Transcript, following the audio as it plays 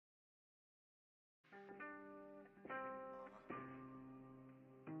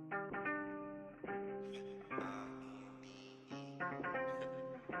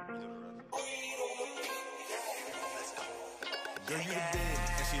Girl, you the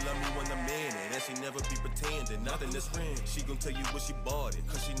bend, and she love me when I'm in it, and she never be pretending. Nothing is real. She gon' tell you what she bought it,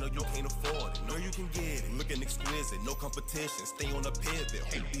 cause she know you can't afford it. Know you can get it, looking exquisite, no competition. Stay on the pivot.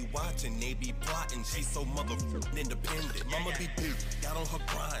 Hope be watching, they be plotting. She's so motherfucking independent. Mama be big, got on her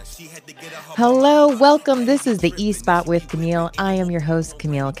grind. She had to get out her. Hello, welcome. This is the E-Spot with Camille. I am your host,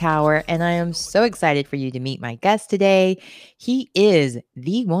 Camille Cower, and I am so excited for you to meet my guest today. He is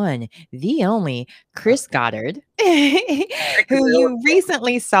the one, the only Chris Goddard, who you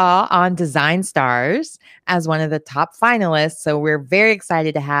recently saw on Design Stars as one of the top finalists. So we're very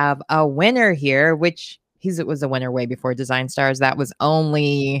excited to have a winner here, which it was a winner way before Design Stars. That was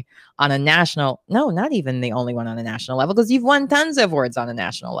only on a national, no, not even the only one on a national level, because you've won tons of awards on a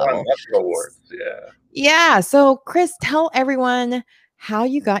national level. Awards, yeah. Yeah. So Chris, tell everyone how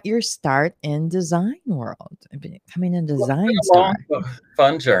you got your start in design world, becoming a design star.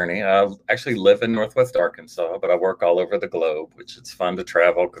 Fun journey. I actually live in Northwest Arkansas, but I work all over the globe, which is fun to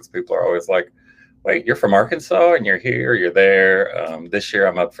travel because people are always like, wait, you're from Arkansas and you're here, you're there. This year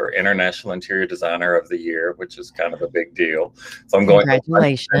I'm up for International Interior Designer of the Year, which is kind of a big deal. So I'm going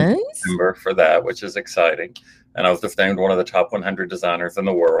Congratulations. for that, which is exciting. And I was just named one of the top 100 designers in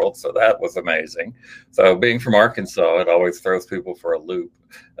the world. So that was amazing. So being from Arkansas, it always throws people for a loop.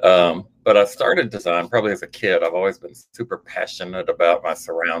 But I started design probably as a kid. I've always been super passionate about my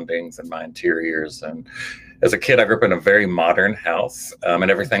surroundings and my interiors. And as a kid, I grew up in a very modern house,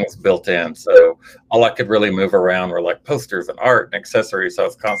 and everything was built in. So all I could really move around were like posters and art and accessories. So I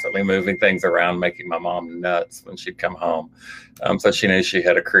was constantly moving things around, making my mom nuts when she'd come home. So she knew she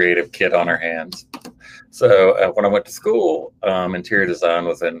had a creative kid on her hands. So when I went to school, interior design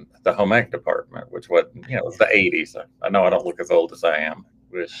was in the home ec department, which was the 80s. I know I don't look as old as I am.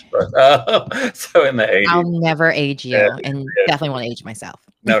 But so in the 80s. I'll never age you, and definitely want to age myself.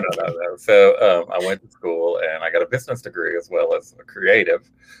 No. So I went to school and I got a business degree as well as a creative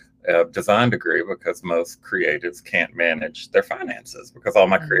design degree, because most creatives can't manage their finances because all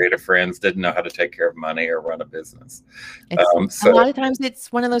my creative friends didn't know how to take care of money or run a business. So a lot of times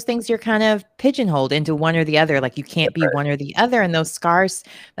it's one of those things you're kind of pigeonholed into one or the other. Like you can't be one or the other. And those scars,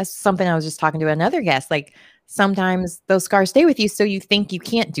 that's something I was just talking to another guest, like sometimes those scars stay with you, so you think you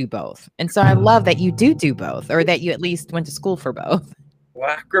can't do both. And so I love that you do both, or that you at least went to school for both. Well,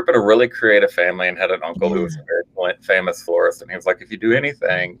 I grew up in a really creative family and had an uncle who was a very famous florist. And he was like, if you do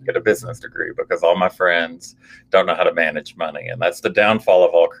anything, get a business degree, because all my friends don't know how to manage money. And that's the downfall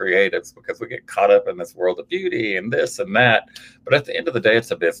of all creatives, because we get caught up in this world of beauty and this and that. But at the end of the day,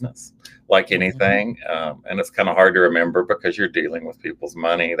 it's a business like anything. And it's kind of hard to remember because you're dealing with people's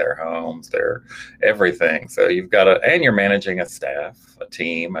money, their homes, their everything. So you've got to, and you're managing a staff, a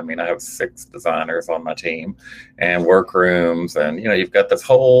team. I mean, I have 6 designers on my team and workrooms, and, you've got this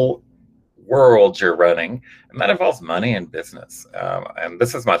whole world you're running, and that involves money and business. And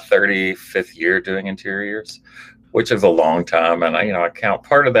this is my 35th year doing interiors, which is a long time. And I count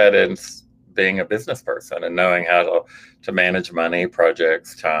part of that in being a business person and knowing how to manage money,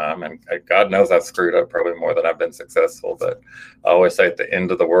 projects, time. And God knows I've screwed up probably more than I've been successful. But I always say at the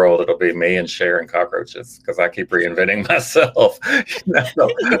end of the world, it'll be me and Cher and cockroaches, because I keep reinventing myself.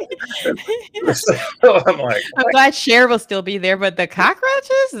 So I'm like, I'm glad Cher will still be there, but the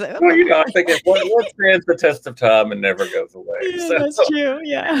cockroaches? Well, I think what stands the test of time and never goes away. Yeah, so that's true.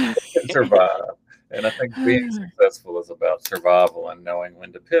 Yeah. Survive. And I think being successful is about survival and knowing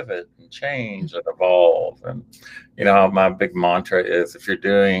when to pivot and change and evolve. And, my big mantra is, if you're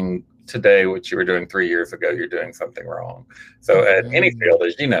doing today what you were doing 3 years ago, you're doing something wrong. So at any field,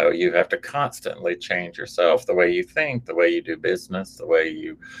 as you have to constantly change yourself, the way you think, the way you do business, the way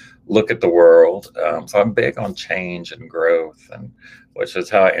you look at the world. So I'm big on change and growth, and which is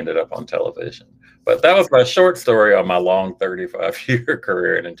how I ended up on television. But that was my short story on my long 35-year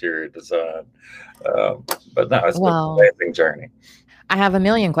career in interior design. But no, it's been an amazing journey. I have a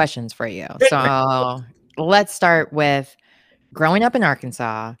million questions for you. So let's start with growing up in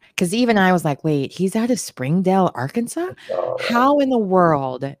Arkansas, because even I was like, wait, he's out of Springdale, Arkansas? How in the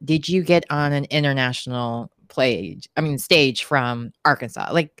world did you get on an international stage from Arkansas?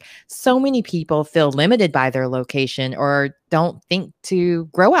 Like, so many people feel limited by their location or don't think to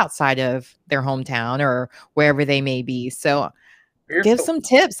grow outside of their hometown or wherever they may be. So give some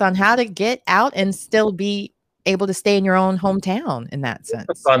tips on how to get out and still be able to stay in your own hometown in that sense.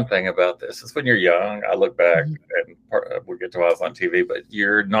 The fun thing about this is when you're young, I look back and we'll get to when I was on TV, but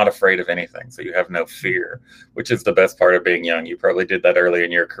you're not afraid of anything. So you have no fear, which is the best part of being young. You probably did that early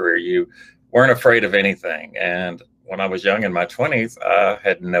in your career. You weren't afraid of anything. And when I was young in my 20s, I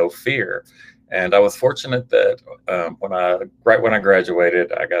had no fear. And I was fortunate that right when I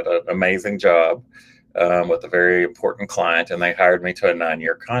graduated, I got an amazing job with a very important client, and they hired me to a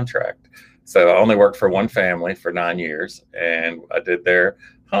 9-year contract. So I only worked for one family for 9 years, and I did their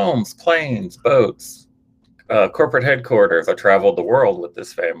homes, planes, boats, corporate headquarters. I traveled the world with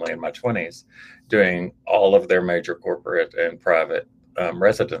this family in my 20s, doing all of their major corporate and private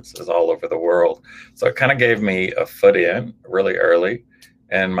residences all over the world. So it kind of gave me a foot in really early.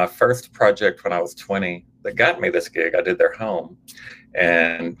 And my first project when I was 20 that got me this gig, I did their home.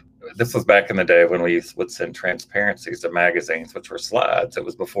 And this was back in the day when we would send transparencies to magazines, which were slides. It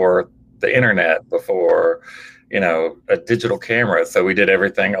was before the internet, before, you know, a digital camera. So we did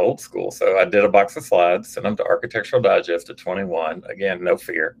everything old school. So I did a box of slides, sent them to Architectural Digest at 21. Again, no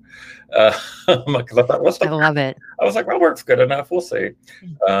fear. Because I thought, I love it. I was like, my work's good enough. We'll see.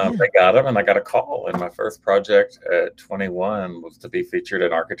 They got them, and I got a call. And my first project at 21 was to be featured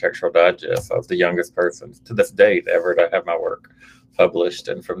in Architectural Digest. I was the youngest person to this date ever to have my work published.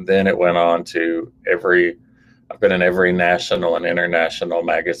 And from then it went on to I've been in every national and international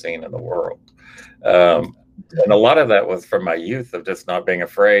magazine in the world. And a lot of that was from my youth of just not being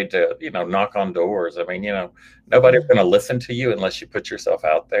afraid to, you know, knock on doors. I mean, you know, nobody's going to listen to you unless you put yourself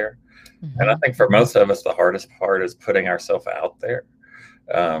out there. And I think for most of us, the hardest part is putting ourselves out there.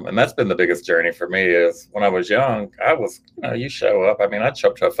 And that's been the biggest journey for me. Is when I was young, I was, you know, you show up. I mean, I'd show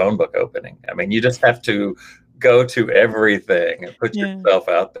up to a phone book opening. I mean, you just have to go to everything and put yourself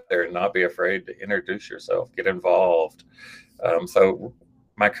out there and not be afraid to introduce yourself, get involved. So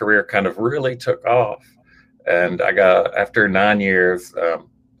my career kind of really took off. And I got, after 9 years,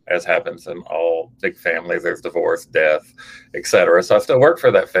 as happens in all big families, there's divorce, death, etc. So I still work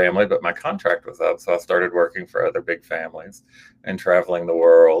for that family, but my contract was up. So I started working for other big families and traveling the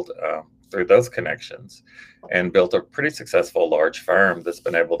world through those connections, and built a pretty successful large firm that's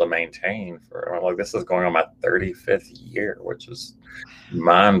been able to maintain for, like, this is going on my 35th year, which is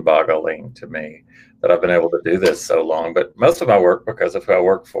mind-boggling to me that I've been able to do this so long. But most of my work, because of who I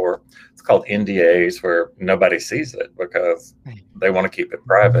work for, it's called NDAs, where nobody sees it because they want to keep it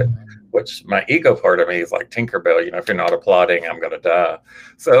private, which my ego part of me is like Tinkerbell, you know, if you're not applauding, I'm going to die.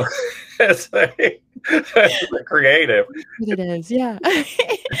 So as a creative, It is, yeah.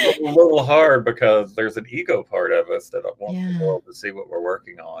 it's a little hard because there's an ego part of us that wants the world to see what we're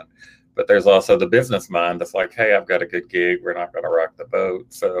working on. But there's also the business mind that's like, hey, I've got a good gig. We're not going to rock the boat.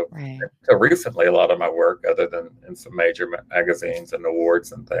 So, so recently, a lot of my work, other than in some major magazines and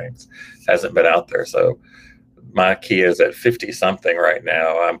awards and things, hasn't been out there. So my key is at 50 something right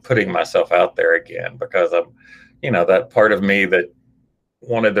now. I'm putting myself out there again because I'm, you know, that part of me that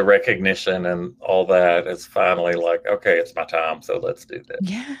wanted the recognition and all that is finally like, okay, it's my time. So let's do this.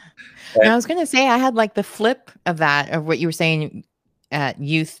 Yeah. And I was going to say, I had like the flip of that, of what you were saying,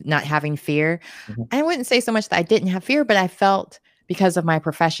 youth not having fear. I wouldn't say so much that I didn't have fear, but I felt because of my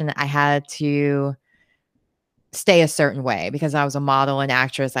profession, I had to stay a certain way because I was a model and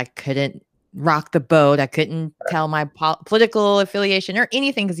actress. I couldn't rock the boat. I couldn't tell my political affiliation or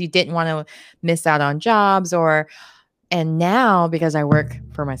anything because you didn't want to miss out on jobs and now because I work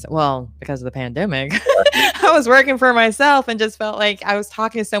for myself, well, because of the pandemic, I was working for myself and just felt like I was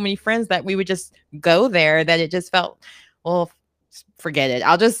talking to so many friends that we would just go there that it just felt, well, forget it.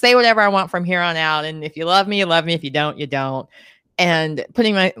 I'll just say whatever I want from here on out. And if you love me, you love me. If you don't, you don't. And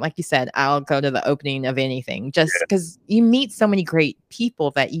putting like you said, I'll go to the opening of anything just because you meet so many great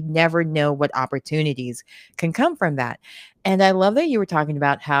people that you never know what opportunities can come from that. And I love that you were talking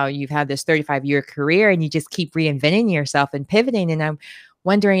about how you've had this 35-year career and you just keep reinventing yourself and pivoting. And I'm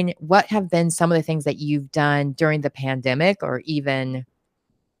wondering what have been some of the things that you've done during the pandemic or even,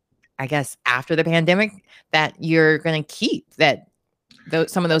 I guess, after the pandemic that you're going to keep that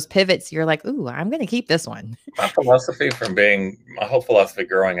some of those pivots, you're like, ooh, I'm going to keep this one. My whole philosophy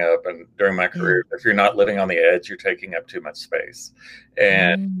growing up and during my career, if you're not living on the edge, you're taking up too much space.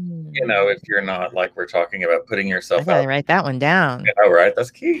 And, you know, if you're not, like we're talking about, putting yourself out. Write that one down. Yeah, right.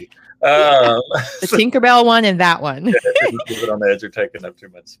 That's key. The Tinkerbell one and that one. If you live on the edge, you're taking up too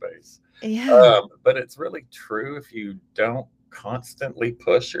much space. But it's really true if you don't constantly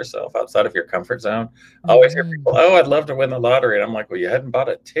push yourself outside of your comfort zone. I always hear people, oh, I'd love to win the lottery. And I'm like, well, you hadn't bought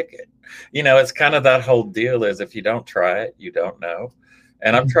a ticket. You know, it's kind of that whole deal is if you don't try it, you don't know.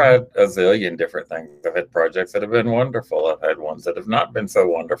 And I've tried a zillion different things. I've had projects that have been wonderful. I've had ones that have not been so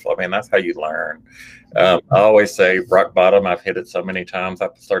wonderful. I mean, that's how you learn. I always say rock bottom. I've hit it so many times.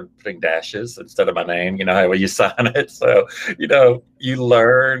 I've started putting dashes instead of my name, you know, how you sign it. So, you know, you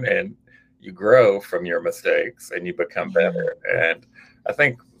learn and you grow from your mistakes and you become better. And I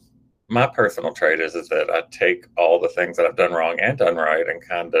think my personal trait is that I take all the things that I've done wrong and done right and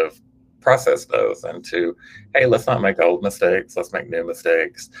kind of process those into, hey, let's not make old mistakes. Let's make new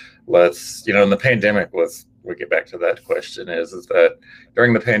mistakes. Let's, you know, and the pandemic was, we get back to that question is that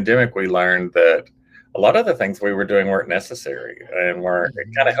during the pandemic, we learned that a lot of the things we were doing weren't necessary and weren't,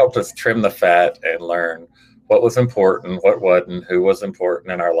 it kind of helped us trim the fat and learn what was important, what wasn't, who was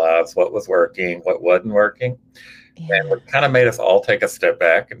important in our lives, what was working, what wasn't working. And it kind of made us all take a step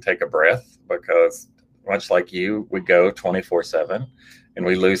back and take a breath, because much like you, we go 24/7 and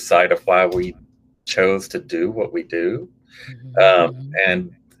we lose sight of why we chose to do what we do.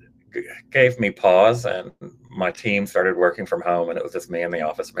 And gave me pause, and my team started working from home, and it was just me and the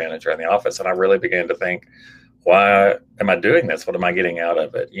office manager in the office. And I really began to think, why am I doing this? What am I getting out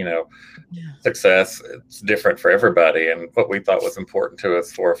of it? You know, success, it's different for everybody. And what we thought was important to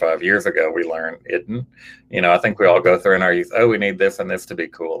us 4 or 5 years ago, we learned isn't. You know, I think we all go through in our youth, oh, we need this and this to be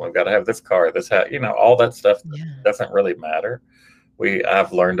cool. We've got to have this car, this hat, you know, all that stuff doesn't really matter.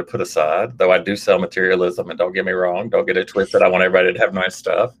 I've learned to put aside, though I do sell materialism, and don't get me wrong, don't get it twisted. I want everybody to have nice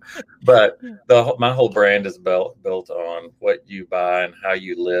stuff, but my whole brand is built on what you buy and how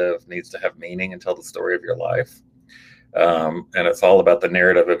you live needs to have meaning and tell the story of your life. And it's all about the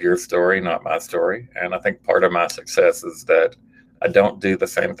narrative of your story, not my story. And I think part of my success is that I don't do the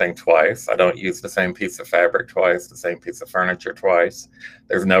same thing twice. I don't use the same piece of fabric twice, the same piece of furniture twice.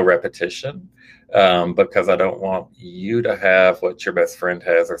 There's no repetition. Because I don't want you to have what your best friend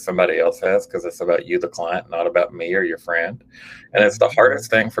has or somebody else has, because it's about you, the client, not about me or your friend. And it's the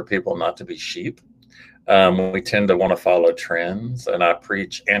hardest thing for people not to be sheep. We tend to want to follow trends, and I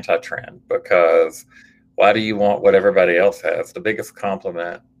preach anti-trend, because why do you want what everybody else has? The biggest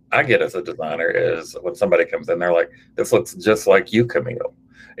compliment I get as a designer is when somebody comes in, they're like, this looks just like you, Camille.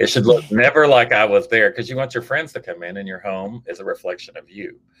 It should look never like I was there, because you want your friends to come in and your home is a reflection of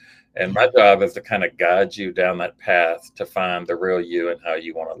you. And my job is to kind of guide you down that path to find the real you and how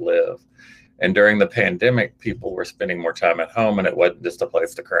you want to live. And during the pandemic, people were spending more time at home, and it wasn't just a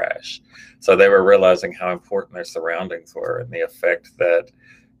place to crash. So they were realizing how important their surroundings were and the effect that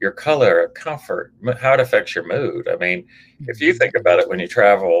your color, comfort, how it affects your mood. I mean, if you think about it, when you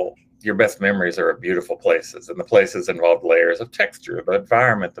travel, your best memories are of beautiful places, and the places involve layers of texture, the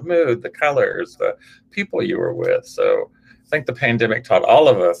environment, the mood, the colors, the people you were with. So I think the pandemic taught all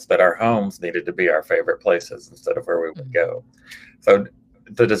of us that our homes needed to be our favorite places instead of where we would go. So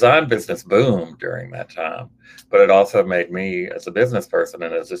the design business boomed during that time, but it also made me, as a business person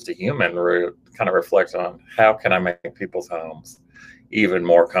and as just a human, kind of reflect on how can I make people's homes even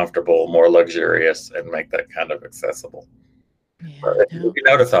more comfortable, more luxurious, and make that kind of accessible. If you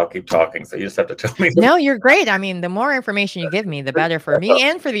notice, I'll keep talking, so you just have to tell me. No, you're great. I mean, the more information you give me, the better for me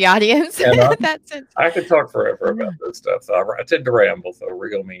and for the audience. That's it. I could talk forever about this stuff, so I tend to ramble, so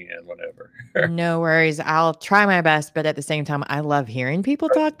reel me in whenever. No worries. I'll try my best, but at the same time, I love hearing people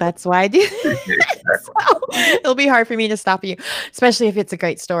talk. That's why I do. So it'll be hard for me to stop you, especially if it's a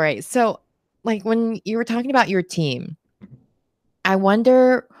great story. So, like when you were talking about your team, I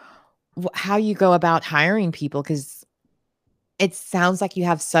wonder how you go about hiring people, because it sounds like you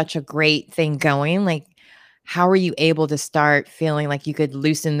have such a great thing going. Like, how are you able to start feeling like you could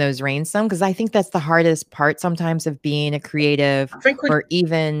loosen those reins some? Because I think that's the hardest part sometimes of being a creative or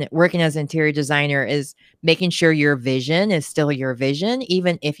even working as an interior designer, is making sure your vision is still your vision,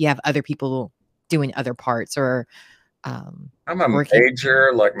 even if you have other people doing other parts or I'm a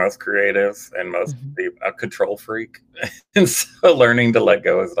major, like most creatives and most people, a control freak. And so learning to let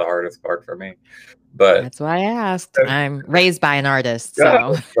go is the hardest part for me. But that's why I asked. I'm raised by an artist.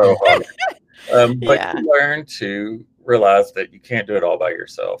 So, hard. But you learn to realize that you can't do it all by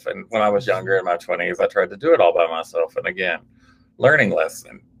yourself. And when I was younger, in my 20s, I tried to do it all by myself. And again, learning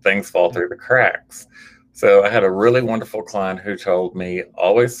lesson, things fall through the cracks. So I had a really wonderful client who told me,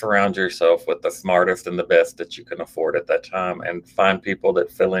 always surround yourself with the smartest and the best that you can afford at that time, and find people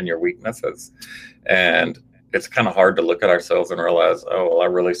that fill in your weaknesses. And it's kind of hard to look at ourselves and realize, oh, well, I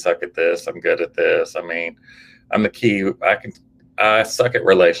really suck at this. I'm good at this. I mean, I'm the key. I suck at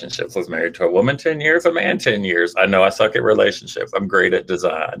relationships. I was married to a woman 10 years, a man 10 years. I know I suck at relationships. I'm great at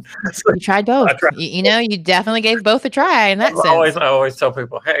design. You tried both. You know, you definitely gave both a try in that sense. I always tell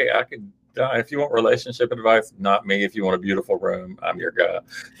people, hey, I could if you want relationship advice, not me. If you want a beautiful room, I'm your guy.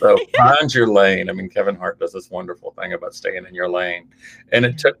 So find your lane. I mean, Kevin Hart does this wonderful thing about staying in your lane. And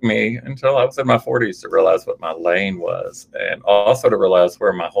it took me until I was in my 40s to realize what my lane was, and also to realize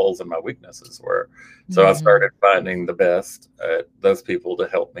where my holes and my weaknesses were. So I started finding the best those people to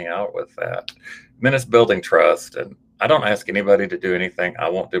help me out with that. And then it's building trust. And I don't ask anybody to do anything I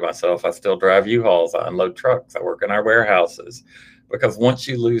won't do myself. I still drive U-Hauls. I unload trucks. I work in our warehouses. Because once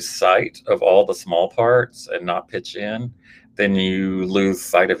you lose sight of all the small parts and not pitch in, then you lose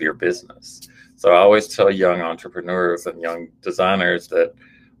sight of your business. So I always tell young entrepreneurs and young designers that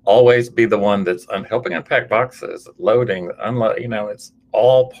always be the one that's helping unpack boxes, loading, unload. It's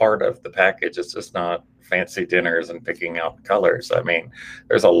all part of the package. It's just not fancy dinners and picking out colors. I mean,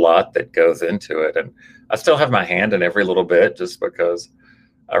 there's a lot that goes into it. And I still have my hand in every little bit, just because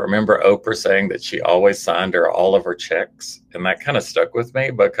I remember Oprah saying that she always signed all of her checks. And that kind of stuck with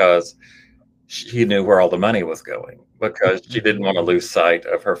me, because she knew where all the money was going, because she didn't want to lose sight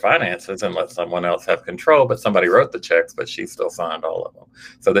of her finances and let someone else have control. But somebody wrote the checks, but she still signed all of them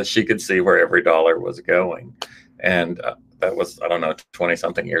so that she could see where every dollar was going. And that was, I don't know, 20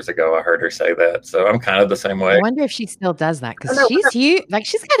 something years ago, I heard her say that. So I'm kind of the same way. I wonder if she still does that, because she's huge. Like,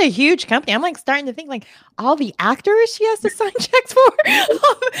 she's got a huge company. I'm like starting to think, like, all the actors she has to sign checks for.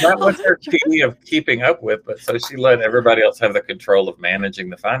 That was her key of keeping up with, but so she let everybody else have the control of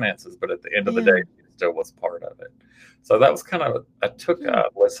managing the finances. But at the end of the day, she still was part of it. So that was kind of, I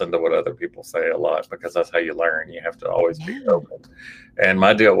listened to what other people say a lot, because that's how you learn. You have to always be open. And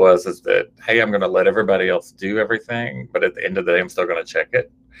my deal is that, hey, I'm going to let everybody else do everything, but at the end of the day, I'm still going to check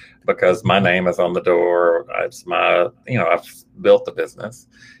it, because my name is on the door. It's my, I've built the business.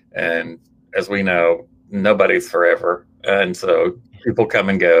 And as we know, nobody's forever. And so people come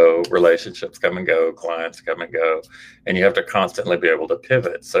and go, relationships come and go, clients come and go, and you have to constantly be able to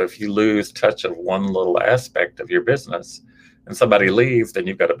pivot. So if you lose touch of one little aspect of your business and somebody leaves, then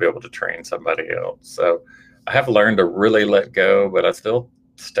you've got to be able to train somebody else. So I have learned to really let go, but I still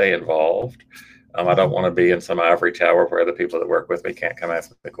stay involved. I don't want to be in some ivory tower where the people that work with me can't come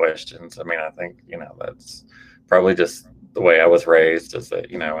ask me the questions. I mean, I think, that's probably just the way I was raised, is that,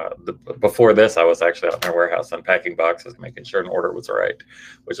 before this, I was actually out in my warehouse unpacking boxes, making sure an order was right,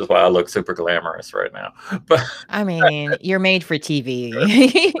 which is why I look super glamorous right now. But I mean, you're made for TV.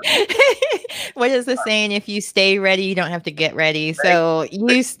 What is the saying? If you stay ready, you don't have to get ready. So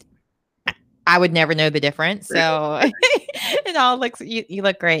I would never know the difference. So it all looks, you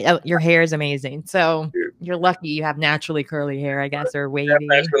look great. Oh, your hair is amazing. So you're lucky you have naturally curly hair, I guess, or wavy.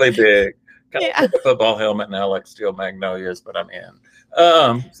 Naturally big. Kind of a football helmet now, like Steel Magnolias, but I'm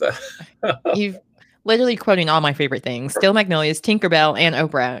in. So. You've literally quoting all my favorite things: Steel Magnolias, Tinkerbell, and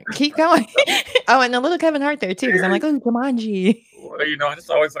Oprah. Keep going. Oh, and a little Kevin Hart there too, because I'm like, oh, Jumanji. Well, I just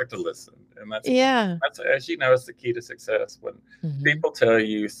always like to listen, and that's as you know, it's the key to success. When people tell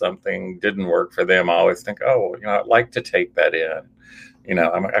you something didn't work for them, I always think, oh, I'd like to take that in.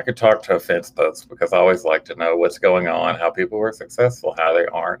 I could talk to a fence post, because I always like to know what's going on, how people were successful, how they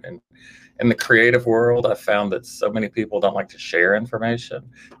aren't. And in the creative world, I found that so many people don't like to share information,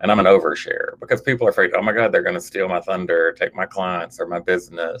 and I'm an oversharer, because people are afraid, oh my God, they're going to steal my thunder, take my clients or my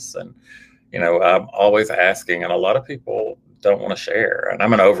business. And, I'm always asking, and a lot of people don't want to share, and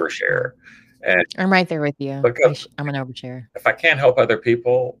I'm an oversharer. And I'm right there with you. Because I'm an oversharer. If I can't help other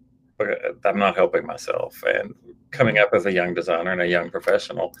people, I'm not helping myself. And coming up as a young designer and a young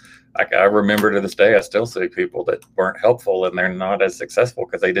professional, I remember to this day, I still see people that weren't helpful, and they're not as successful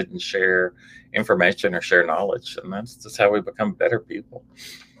because they didn't share information or share knowledge. And that's just how we become better people.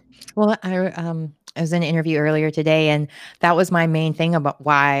 Well, I was in an interview earlier today, and that was my main thing about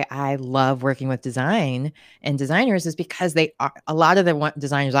why I love working with design and designers, is because they are, a lot of the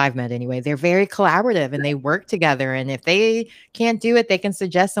designers I've met anyway, they're very collaborative and they work together. And if they can't do it, they can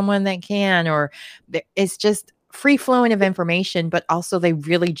suggest someone that can, or it's just free flowing of information, but also they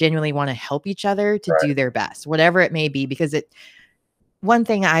really genuinely want to help each other to do their best, whatever it may be. Because one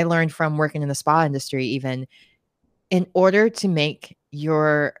thing I learned from working in the spa industry, even, in order to make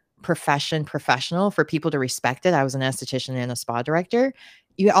your profession professional, for people to respect it, I was an esthetician and a spa director,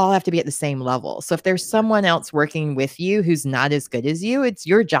 you all have to be at the same level. So if there's someone else working with you who's not as good as you, it's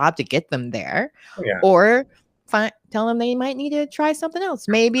your job to get them there, or tell them they might need to try something else.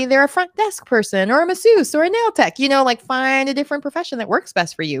 Maybe they're a front desk person or a masseuse or a nail tech, like find a different profession that works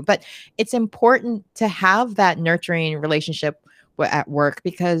best for you. But it's important to have that nurturing relationship at work,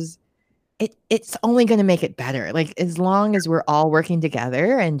 because it's only going to make it better. Like, as long as we're all working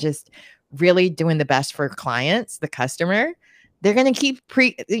together and just really doing the best for clients, the customer, they're going to keep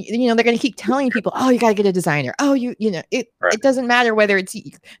they're going to keep telling people, oh, you got to get a designer. Oh, it doesn't matter whether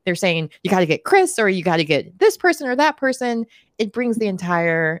they're saying you got to get Chris or you got to get this person or that person. It brings the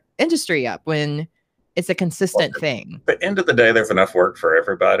entire industry up when it's a consistent thing. At the end of the day, there's enough work for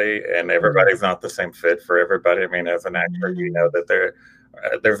everybody, and everybody's not the same fit for everybody. I mean, as an actor, you know that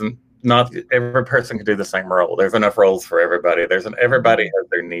there's not every person can do the same role. There's enough roles for everybody. Everybody has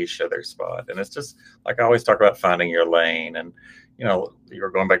their niche or their spot. And it's just like I always talk about finding your lane. And, you know,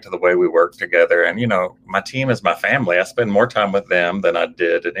 you're going back to the way we work together. And, you know, my team is my family. I spend more time with them than I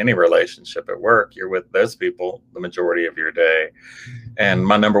did in any relationship at work. You're with those people the majority of your day. And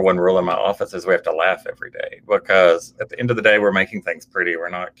my number one rule in my office is we have to laugh every day, because at the end of the day, we're making things pretty. We're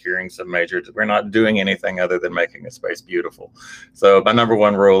not curing some major, we're not doing anything other than making a space beautiful. So my number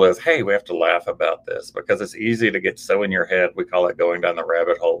one rule is, hey, we have to laugh about this, because it's easy to get so in your head. We call it going down the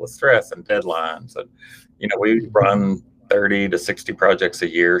rabbit hole with stress and deadlines. And, you know, we run 30 to 60 projects a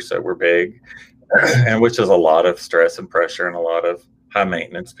year. So we're big, and which is a lot of stress and pressure and a lot of high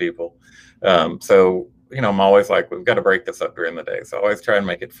maintenance people. So, you know, I'm always like, we've got to break this up during the day. So I always try and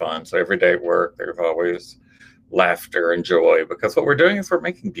make it fun. So every day at work, there's always laughter and joy, because what we're doing is we're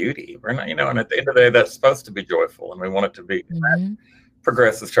making beauty. We're not, you know, and at the end of the day, that's supposed to be joyful, and we want it to be. That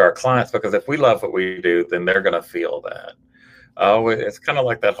progresses to our clients, because if we love what we do, then they're going to feel that. Oh, it's kind of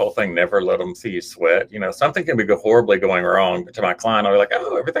like that whole thing, never let them see you sweat. You know, something can be horribly going wrong, but to my client, I'll be like,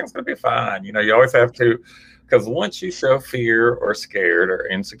 oh, everything's going to be fine. You know, you always have to, because once you show fear or scared or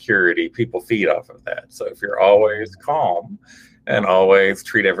insecurity, people feed off of that. So if you're always calm and always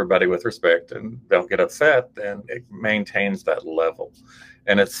treat everybody with respect and don't get upset, then it maintains that level.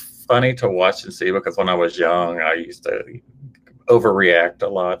 And it's funny to watch and see, because when I was young, I used to overreact a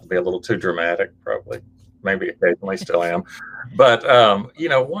lot, be a little too dramatic, probably, maybe occasionally still am. But, you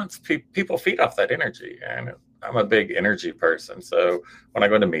know, once people feed off that energy, and I'm a big energy person. So when I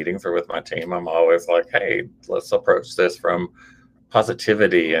go to meetings or with my team, I'm always like, hey, let's approach this from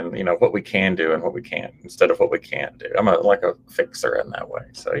positivity and, you know, what we can do and what we can't, instead of what we can't do. I'm like a fixer in that way.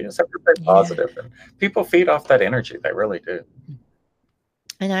 So you just have to be positive, and people feed off that energy. They really do.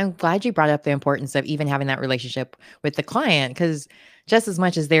 And I'm glad you brought up the importance of even having that relationship with the client, because just as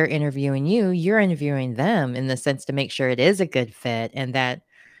much as they're interviewing you, you're interviewing them in the sense to make sure it is a good fit, and that,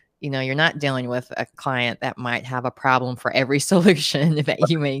 you know, you're not dealing with a client that might have a problem for every solution that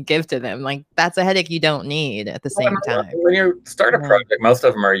you may give to them. Like, that's a headache you don't need at the same time. When you start a project, most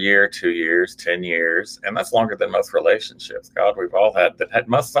of them are a year, 2 years, 10 years, and that's longer than most relationships. God, we've all had that.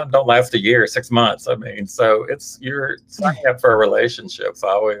 Most of them don't last a year, 6 months. I mean, so you're signing up for a relationship.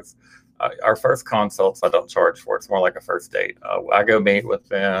 So our first consults, I don't charge for. It's more like a first date. I go meet with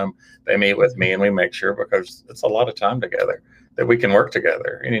them, they meet with me, and we make sure, because it's a lot of time together, that we can work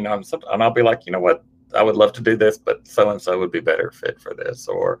together. And, you know, and I'll be like, you know what, I would love to do this, but so-and-so would be better fit for this.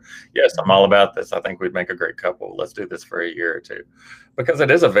 Or, yes, I'm all about this. I think we'd make a great couple. Let's do this for a year or two. Because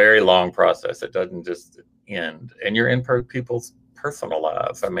it is a very long process. It doesn't just end. And you're in people's personal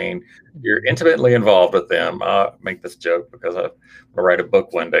lives. I mean, you're intimately involved with them. I make this joke because I'm going to write a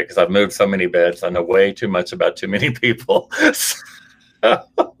book one day, because I've moved so many beds. I know way too much about too many people.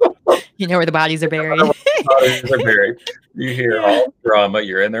 You know where the bodies are buried. You hear all the drama.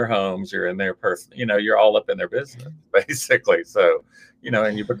 You're in their homes. You're in their person. You know, you're all up in their business, basically. So, you know,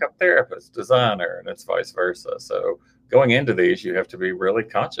 and you become therapist, designer, and it's vice versa. So going into these, you have to be really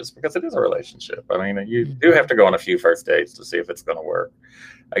conscious, because it is a relationship. I mean, you do have to go on a few first dates to see if it's going to work.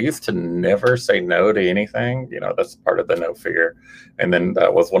 I used to never say no to anything. You know, that's part of the no fear. And then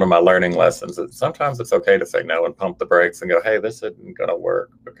that was one of my learning lessons, that sometimes it's okay to say no and pump the brakes and go, hey, this isn't going to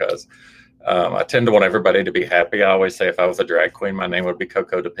work, because I tend to want everybody to be happy. I always say, if I was a drag queen, my name would be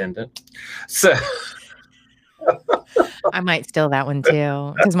Coco Dependent. So I might steal that one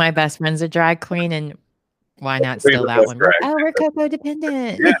too, because my best friend's a drag queen, and why not steal that one? Oh, we're Coco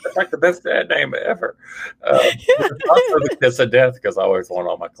Dependent. Yeah, it's like the best dad name ever. It's also the kiss of death, because I always want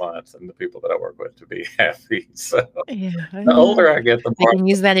all my clients and the people that I work with to be happy. So the older I get, the more they can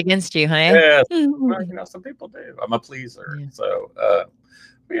use that against you, huh? Yeah, well, you know, some people do. I'm a pleaser. Yeah. So,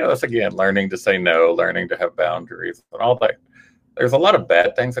 you know, that's, again, learning to say no, learning to have boundaries and all that. There's a lot of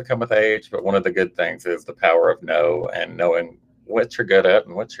bad things that come with age, but one of the good things is the power of no, and knowing what you're good at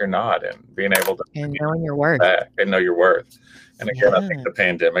and what you're not, and being able to knowing your worth and know your worth. And again, I think the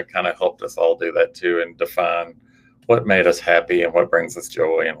pandemic kind of helped us all do that too, and define what made us happy and what brings us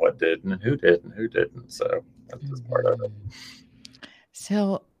joy and what didn't, and who did and who didn't. So that's just part of it.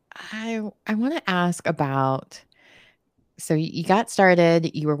 So I want to ask about, so you got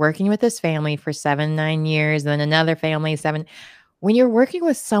started, you were working with this family for 7-9 years, then another family 7. When you're working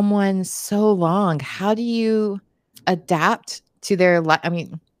with someone so long, how do you adapt to their life? I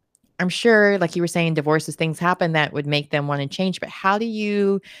mean, I'm sure, like you were saying, divorces, things happen that would make them want to change, but how do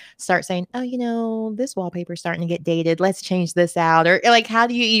you start saying, oh, you know, this wallpaper is starting to get dated, let's change this out? Or like, how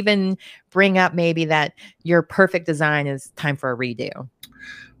do you even bring up maybe that your perfect design is time for a redo?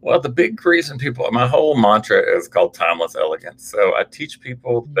 Well, the big reason my whole mantra is called timeless elegance. So I teach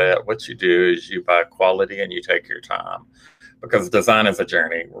people that what you do is you buy quality and you take your time. because design is a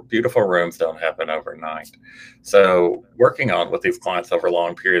journey. Beautiful rooms don't happen overnight. So working on with these clients over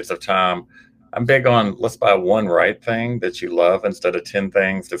long periods of time, I'm big on let's buy one right thing that you love instead of 10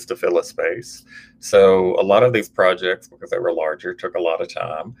 things just to fill a space. So a lot of these projects, because they were larger, took a lot of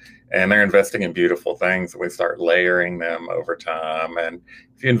time, and they're investing in beautiful things. We start layering them over time. And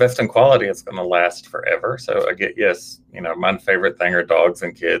if you invest in quality, it's going to last forever. So I get, yes, you know, my favorite thing are dogs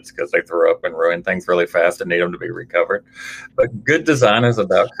and kids because they throw up and ruin things really fast and need them to be recovered. But good design is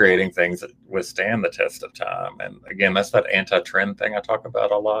about creating things that withstand the test of time. And again, that's that anti-trend thing I talk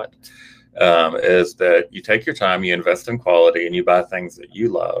about a lot. Is that you take your time, you invest in quality, and you buy things that you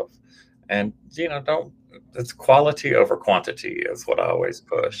love. And, you know, it's quality over quantity is what I always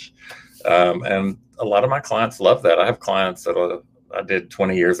push. And a lot of my clients love that. I have clients that I did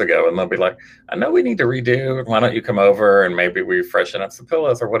 20 years ago, and they'll be like, I know we need to redo. Why don't you come over and maybe we freshen up some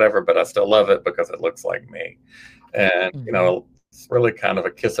pillows or whatever, but I still love it because it looks like me. And, you know, it's really kind of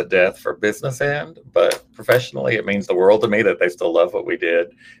a kiss of death for business end, but professionally, it means the world to me that they still love what we did,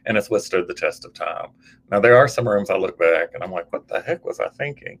 and it's withstood the test of time. Now, there are some rooms I look back and I'm like, what the heck was I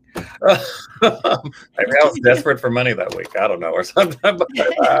thinking? Maybe I was desperate for money that week. I don't know, or something.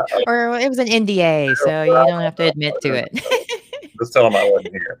 Or it was an NDA, so you don't have to admit to it. Just tell them I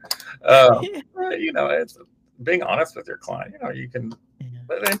wasn't here. You know, it's being honest with your client. You know, you can.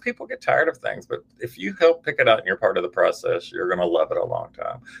 But then people get tired of things. But if you help pick it out and you're part of the process, you're going to love it a long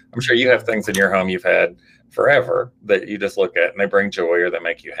time. I'm sure you have things in your home you've had forever that you just look at and they bring joy or they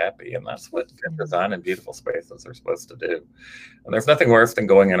make you happy. And that's what good design and beautiful spaces are supposed to do. And there's nothing worse than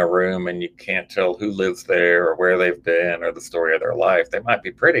going in a room and you can't tell who lives there or where they've been or the story of their life. They might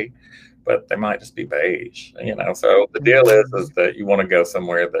be pretty, but they might just be beige, you know. So the deal is that you want to go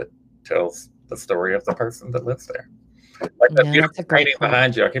somewhere that tells the story of the person that lives there. Like that beautiful painting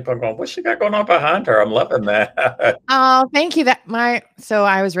behind you. I keep on going, what's she got going on behind her? I'm loving that. Oh, thank you. So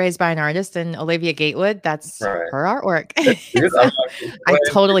I was raised by an artist, and Olivia Gatewood, that's her artwork. I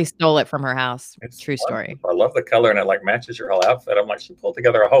totally stole it from her house. It's true story. I love the color, and it like matches your whole outfit. I'm like, she pulled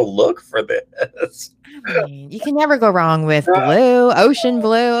together a whole look for this. I mean, you can never go wrong with blue, ocean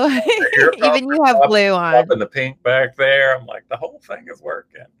blue. Even you have blue on. And the pink back there. I'm like, the whole thing is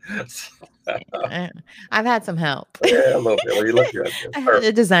working. I've had some help. Yeah, a little bit. Well, you look good. I had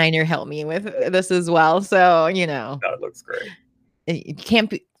a designer help me with this as well. So, you know. No, it looks great. You can't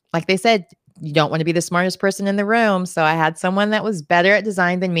be, like they said, you don't want to be the smartest person in the room. So I had someone that was better at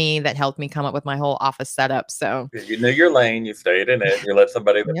design than me that helped me come up with my whole office setup. So you knew your lane, you stayed in it, you let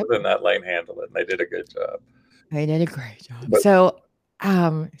somebody that was in that lane handle it, and they did a good job. They did a great job. But, so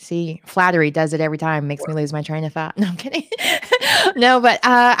see, flattery does it every time, makes me lose my train of thought. No, I'm kidding. No, but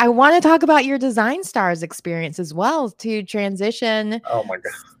I want to talk about your Design Stars experience as well, to transition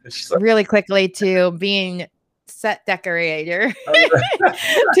really quickly to being set decorator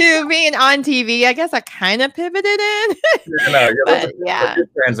to being on TV. I guess I kind of pivoted in. Good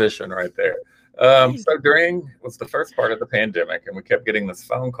transition right there. So was the first part of the pandemic, and we kept getting this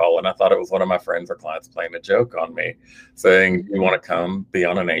phone call, and I thought it was one of my friends or clients playing a joke on me, saying, "You want to come be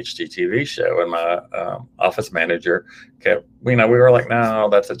on an HGTV show?" And my office manager kept, we were like, "No,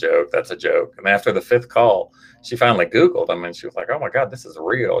 that's a joke. That's a joke." And after the fifth call, she finally Googled them, and she was like, "Oh my God, this is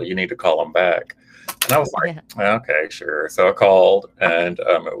real. You need to call them back." And I was like, okay, sure. So I called, and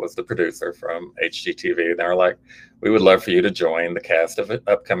it was the producer from HGTV. And they were like, "We would love for you to join the cast of an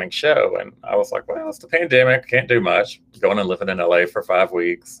upcoming show." And I was like, well, it's the pandemic. Can't do much. Going and living in LA for 5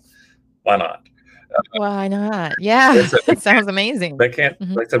 weeks. Why not? Why not? Yeah, it sounds amazing. They can't.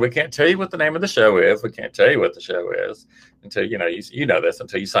 They said, we can't tell you what the name of the show is. We can't tell you what the show is until you know this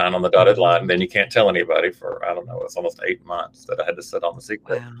until you sign on the dotted line. And then you can't tell anybody for, I don't know, it's almost 8 months that I had to sit on the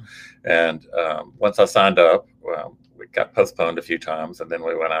secret. Wow. And once I signed up, we got postponed a few times, and then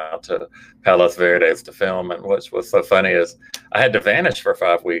we went out to Palos Verdes to film. And which was so funny is I had to vanish for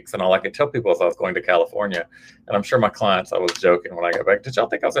 5 weeks, and all I could tell people is I was going to California. And I'm sure my clients, I was joking when I got back, did y'all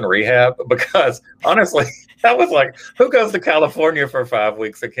think I was in rehab? Because honestly, I was like, who goes to California for 5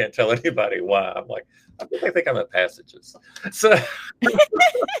 weeks and can't tell anybody why? I'm like, I think I'm at Passages. So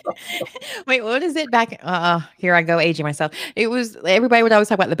wait, what is it back? Here I go aging myself. It was, everybody would always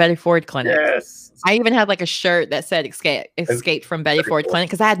talk about the Betty Ford Clinic. Yes. I even had like a shirt that said escaped from Betty Ford Clinic,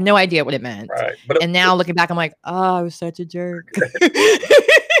 because I had no idea what it meant. Right. And now looking back, I'm like, oh, I was such a jerk.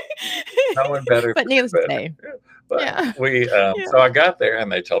 No one better. But needless to say. But we so I got there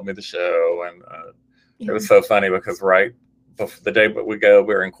and they told me the show, and it was so funny because right before the day we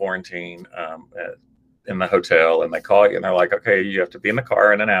were in quarantine in the hotel, and they call you and they're like, okay, you have to be in the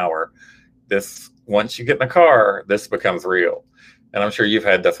car in an hour. Once you get in the car, this becomes real. And I'm sure you've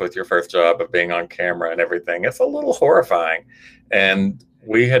had this with your first job of being on camera and everything. It's a little horrifying. And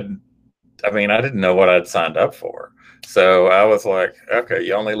I mean, I didn't know what I'd signed up for. So I was like, okay,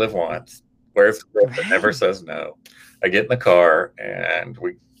 you only live once. Where's the script that never says no? I get in the car and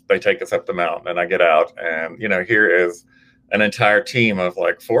they take us up the mountain, and I get out, and here is an entire team of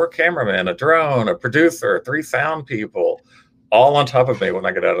like 4 cameramen, a drone, a producer, 3 sound people, all on top of me when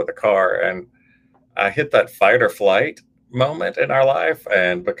I get out of the car. And I hit that fight or flight moment in our life.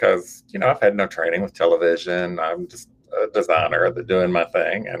 And because, I've had no training with television, I'm just a designer doing my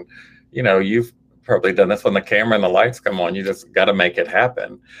thing. And, you've probably done this when the camera and the lights come on, you just got to make it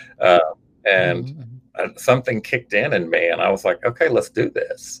happen. And something kicked in me, and I was like, okay, let's do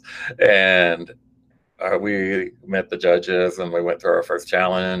this. And we met the judges, and we went through our first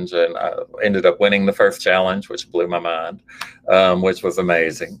challenge, and I ended up winning the first challenge, which blew my mind, which was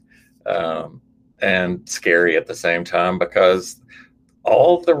amazing and scary at the same time, because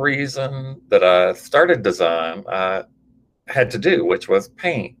all the reason that I started design I had to do, which was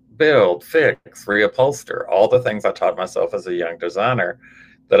paint, build, fix, reupholster, all the things I taught myself as a young designer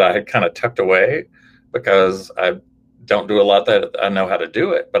that I had kind of tucked away because I don't do a lot that I know how to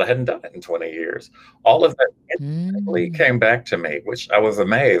do it, but I hadn't done it in 20 years. All of that instantly came back to me, which I was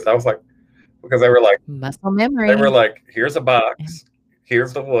amazed. I was like, because they were like, muscle memory. They were like, here's a box,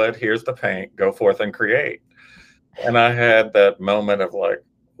 here's the wood, here's the paint, go forth and create. And I had that moment of like,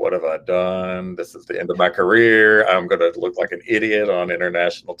 what have I done? This is the end of my career. I'm going to look like an idiot on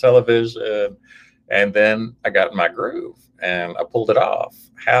international television. And then I got in my groove and I pulled it off.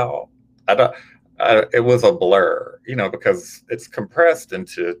 How? It was a blur, because it's compressed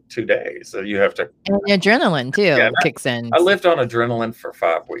into 2 days. So you have to. And the adrenaline too kicks in. I lived on adrenaline for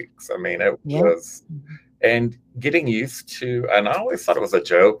 5 weeks. I mean, it was, and getting used to, and I always thought it was a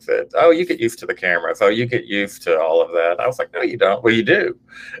joke that, oh, you get used to the cameras. Oh, you get used to all of that. I was like, no, you don't. Well, you do,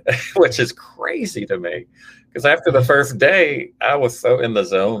 which is crazy to me. Because after the first day, I was so in the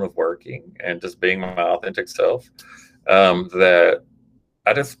zone of working and just being my authentic self that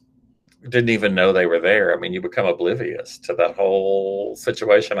I just didn't even know they were there. I mean, you become oblivious to that whole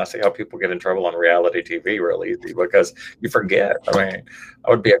situation. I see how people get in trouble on reality TV real easy because you forget. I mean,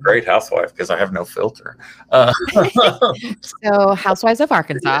 I would be a great housewife because I have no filter. So Housewives of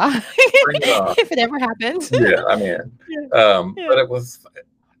Arkansas, if it ever happens. Yeah, I mean, but it was,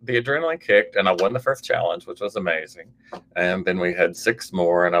 the adrenaline kicked and I won the first challenge, which was amazing. And then we had 6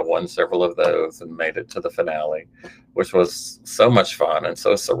 more and I won several of those and made it to the finale, which was so much fun and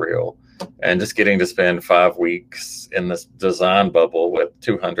so surreal. And just getting to spend 5 weeks in this design bubble with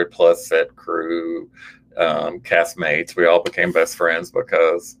 200 plus set crew, castmates. We all became best friends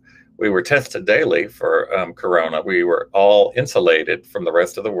because we were tested daily for Corona. We were all insulated from the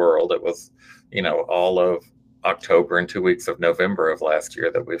rest of the world. It was, all of October and 2 weeks of November of last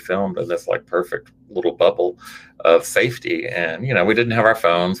year that we filmed in this like perfect little bubble of safety. And, we didn't have our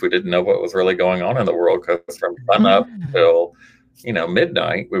phones. We didn't know what was really going on in the world because from sun up till,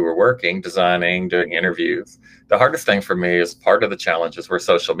 midnight, we were working, designing, doing interviews. The hardest thing for me is part of the challenges were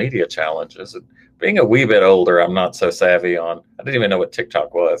social media challenges. And being a wee bit older, I'm not so savvy on, I didn't even know what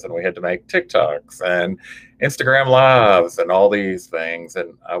TikTok was. And we had to make TikToks and Instagram lives and all these things.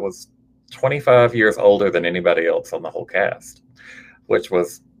 And I was 25 years older than anybody else on the whole cast, which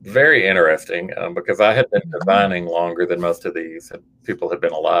was very interesting because I had been designing longer than most of these people had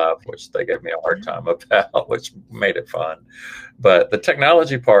been alive, which they gave me a hard time about, which made it fun. But the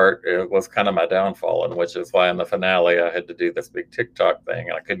technology part was kind of my downfall, and which is why in the finale I had to do this big TikTok thing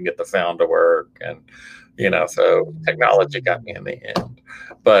and I couldn't get the sound to work. And, so technology got me in the end.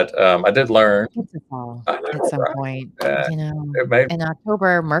 But I did learn at some point. In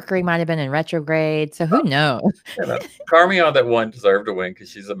October, Mercury might have been in retrograde. So who knows? Carmion, that one, deserved to win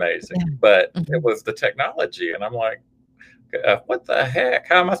because she's amazing. But it was the technology. And I'm like, what the heck?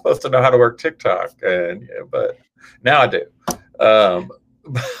 How am I supposed to know how to work TikTok? And but now I do.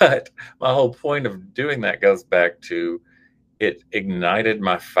 But my whole point of doing that goes back to it ignited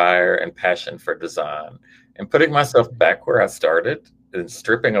my fire and passion for design and putting myself back where I started and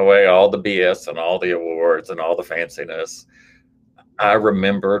stripping away all the BS and all the awards and all the fanciness. I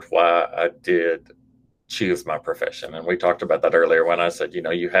remembered why I did choose my profession. And we talked about that earlier when I said,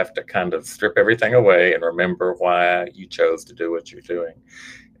 you have to kind of strip everything away and remember why you chose to do what you're doing.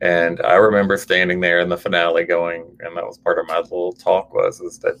 And I remember standing there in the finale going, and that was part of my little talk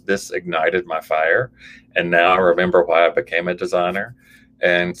is that this ignited my fire. And now I remember why I became a designer.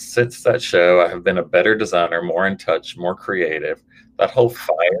 And since that show, I have been a better designer, more in touch, more creative. That whole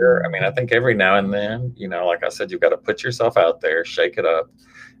fire, I mean, I think every now and then, like I said, you've got to put yourself out there, shake it up,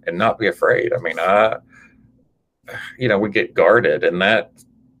 and not be afraid. I mean, we get guarded, and that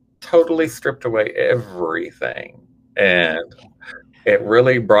totally stripped away everything. And it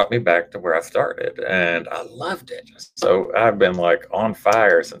really brought me back to where I started, and I loved it. So I've been like on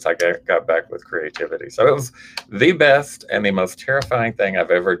fire since I got back with creativity. So it was the best and the most terrifying thing I've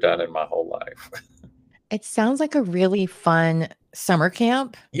ever done in my whole life. It sounds like a really fun summer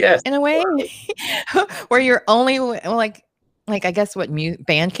camp Yes. in a way, where you're only like I guess what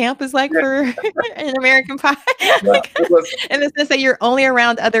band camp is like for an American Pie. Like, in the sense that you're only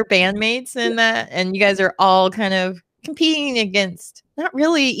around other bandmates and you guys are all kind of competing against not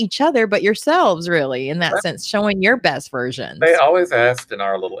really each other, but yourselves, really, in that sense, showing your best versions. They always asked in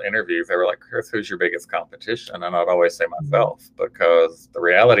our little interviews, they were like, Chris, who's your biggest competition? And I'd always say myself, because the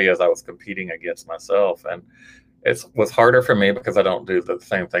reality is I was competing against myself. And it was harder for me because I don't do the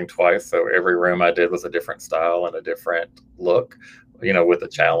same thing twice. So every room I did was a different style and a different look, with a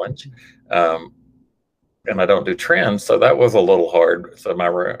challenge. And I don't do trends, so that was a little hard. So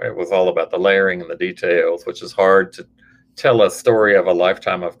it was all about the layering and the details, which is hard to tell a story of a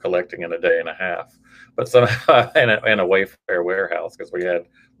lifetime of collecting in a day and a half. But somehow in a Wayfair warehouse, because we had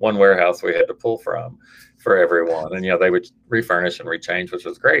one warehouse we had to pull from for everyone, and they would refurnish and rechange, which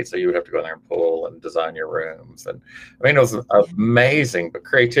was great. So you would have to go in there and pull and design your rooms, and I mean it was amazing. But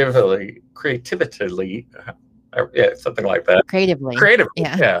creatively. Yeah, something like that. Creatively,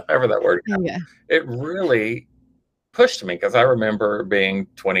 yeah, however that word comes. Yeah. It really pushed me, because I remember being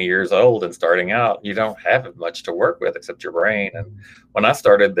 20 years old and starting out. You don't have much to work with except your brain. And when I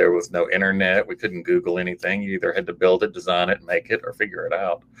started, there was no internet. We couldn't Google anything. You either had to build it, design it, make it, or figure it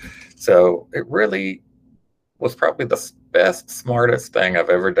out. So it really was probably the best, smartest thing I've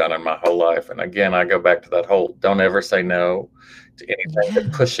ever done in my whole life. And again, I go back to that whole don't ever say no to anything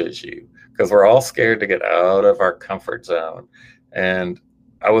that pushes you, because we're all scared to get out of our comfort zone. And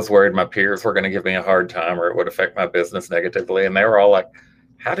I was worried my peers were going to give me a hard time, or it would affect my business negatively. And they were all like,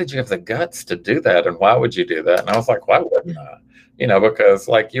 how did you have the guts to do that? And why would you do that? And I was like, why wouldn't I? Because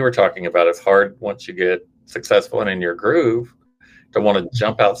like you were talking about, it's hard once you get successful and in your groove to want to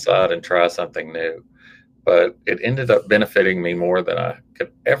jump outside and try something new. But it ended up benefiting me more than I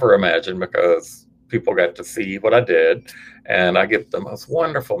could ever imagine, because people got to see what I did, and I get the most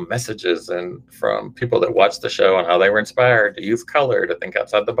wonderful messages and from people that watch the show on how they were inspired to use color, to think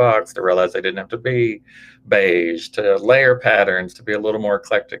outside the box, to realize they didn't have to be beige, to layer patterns, to be a little more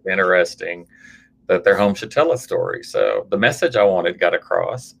eclectic, interesting, that their home should tell a story. So the message I wanted got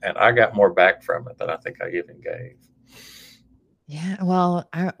across, and I got more back from it than I think I even gave. Yeah, well,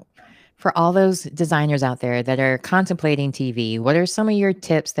 for all those designers out there that are contemplating TV, what are some of your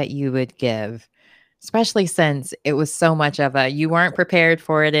tips that you would give? Especially since it was so much of you weren't prepared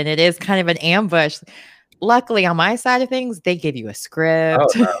for it, and it is kind of an ambush. Luckily, on my side of things, they give you a script.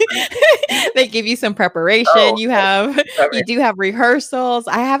 Oh, no. They give you some preparation. You do have rehearsals.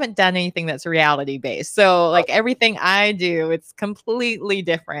 I haven't done anything that's reality based. So like everything I do, it's completely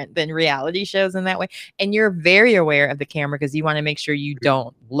different than reality shows in that way. And you're very aware of the camera, because you want to make sure you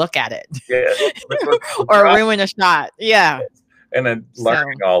don't look at it or ruin a shot. Yeah. And then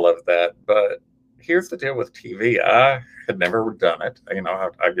learning all of that. But here's the deal with TV. I had never done it.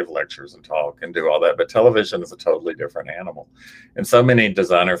 I give lectures and talk and do all that, but television is a totally different animal. And so many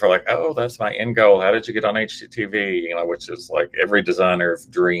designers are like, oh, that's my end goal. How did you get on HGTV? Which is like every designer's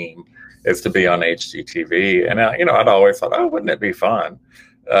dream is to be on HGTV. And, I'd always thought, oh, wouldn't it be fun?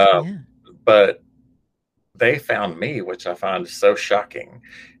 But they found me, which I find so shocking.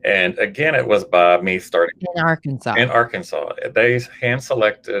 And again, it was by me starting in Arkansas. They hand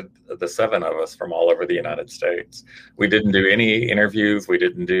selected the 7 of us from all over the United States. We didn't do any interviews. We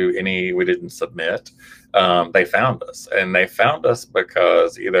didn't submit. They found us, and they found us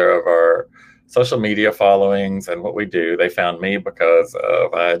because either of our social media followings and what we do. They found me because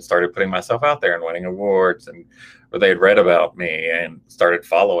I had started putting myself out there and winning awards, or they had read about me and started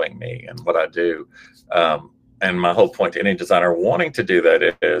following me and what I do. And my whole point to any designer wanting to do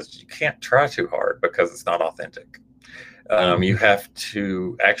that is you can't try too hard, because it's not authentic. You have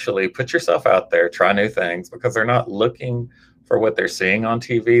to actually put yourself out there, try new things, because they're not looking for what they're seeing on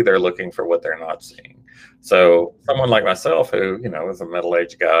TV. They're looking for what they're not seeing. So someone like myself, who, is a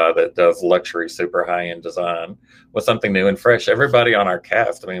middle-aged guy that does luxury, super high-end design, was something new and fresh. Everybody on our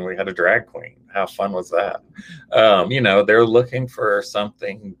cast, we had a drag queen. How fun was that? They're looking for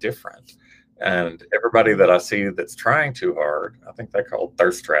something different. And everybody that I see that's trying too hard, I think they're called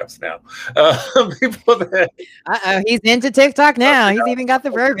thirst traps now. People that he's into TikTok now. He's even got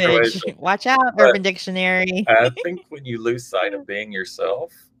the verbiage. Watch out, Urban Dictionary. I think when you lose sight of being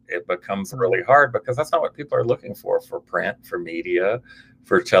yourself, it becomes really hard, because that's not what people are looking for print, for media,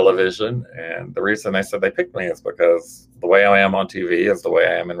 for television. And the reason they said they picked me is because the way I am on TV is the way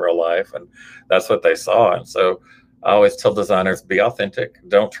I am in real life. And that's what they saw. And so I always tell designers, be authentic.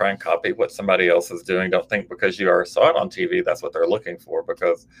 Don't try and copy what somebody else is doing. Don't think because you already saw it on TV, that's what they're looking for,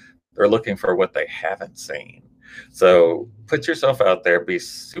 because they're looking for what they haven't seen. So put yourself out there, be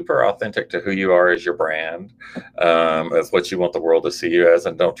super authentic to who you are as your brand, as what you want the world to see you as,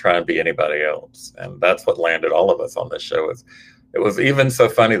 and don't try and be anybody else. And that's what landed all of us on this show. It was even so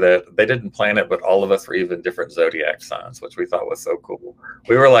funny that they didn't plan it, but all of us were even different zodiac signs, which we thought was so cool.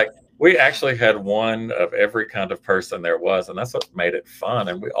 We were like, we actually had one of every kind of person there was, and that's what made it fun.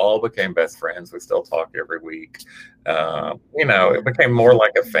 And we all became best friends. We still talk every week. You know, it became more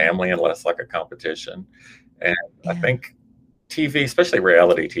like a family and less like a competition. And I think TV, especially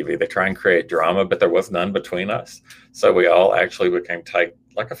reality TV, they try and create drama, but there was none between us. So we all actually became tight,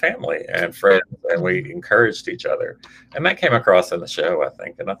 like a family and friends, and we encouraged each other. And that came across in the show, I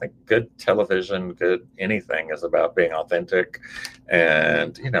think. And I think good television, good anything is about being authentic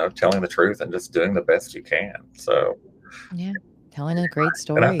and, you know, telling the truth and just doing the best you can. So, yeah, telling a great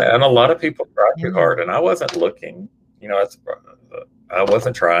story. And a lot of people try too hard, and I wasn't looking, you know, I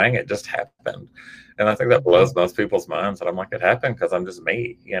wasn't trying. It just happened. And I think that blows most people's minds. And I'm like, it happened because I'm just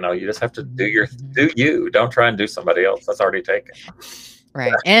me. You know, you just have to do you. Don't try and do somebody else. That's already taken.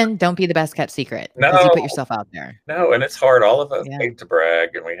 Right. And don't be the best kept secret. No. Because you put yourself out there. No, and it's hard. All of us hate to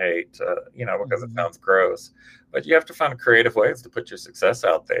brag, and we hate, you know, because it sounds gross. But you have to find creative ways to put your success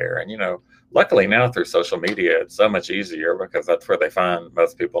out there. And, you know, luckily now through social media, it's so much easier because that's where they find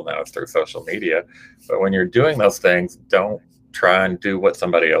most people now, is through social media. But when you're doing those things, don't try and do what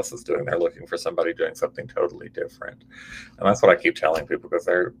somebody else is doing. They're looking for somebody doing something totally different. And that's what I keep telling people, because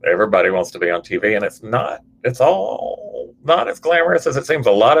everybody wants to be on TV, and it's all not as glamorous as it seems.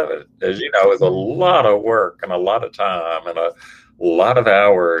 A lot of it, as you know, is a lot of work and a lot of time and a lot of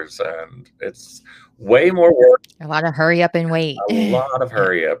hours, and it's way more work. A lot of hurry up and wait. A lot of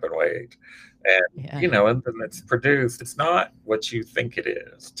hurry up and wait. And, you know, and then it's produced. It's not what you think it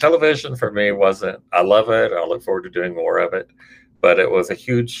is. Television for me wasn't, I love it. I look forward to doing more of it. But it was a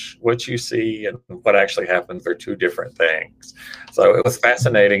huge, what you see and what actually happens are two different things. So it was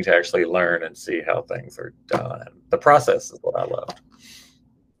fascinating to actually learn and see how things are done. The process is what I loved.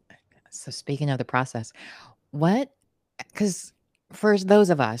 So speaking of the process, because for those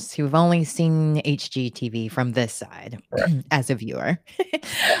of us who've only seen HGTV from this side, as a viewer,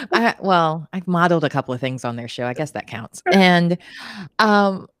 I've modeled a couple of things on their show. I guess that counts. And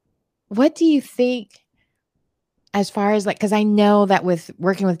what do you think, as far as because I know that with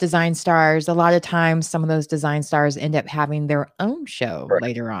working with design stars, a lot of times some of those design stars end up having their own show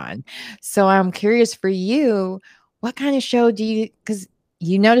later on. So I'm curious for you, what kind of show do you, because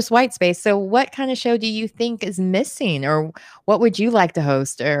you notice white space. So what kind of show do you think is missing, or what would you like to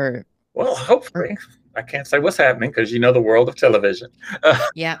host? Or well, hopefully, I can't say what's happening because you know the world of television.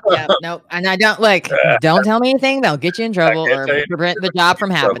 No, and I don't don't tell me anything that'll get you in trouble or prevent the job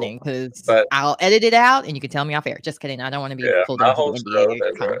from happening, because I'll edit it out and you can tell me off air. Just kidding. I don't want to be pulled into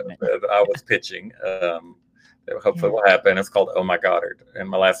the NDA. That I was pitching. Hopefully will happen. It's called Oh My Goddard, and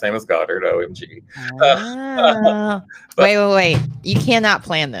my last name is Goddard. OMG. Wait! You cannot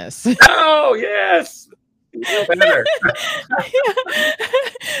plan this. Oh yes. Better.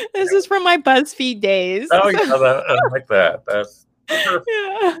 This is from my BuzzFeed days. Oh yeah, I like that. That's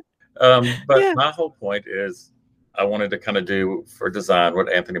but my whole point is, I wanted to kind of do for design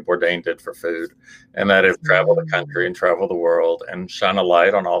what Anthony Bourdain did for food, and that is travel the country and travel the world and shine a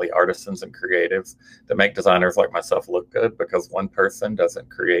light on all the artisans and creatives that make designers like myself look good, because one person doesn't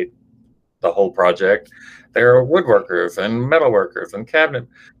create the whole project. There are woodworkers and metalworkers and cabinet.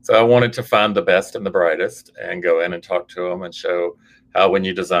 So I wanted to find the best and the brightest and go in and talk to them and show how, when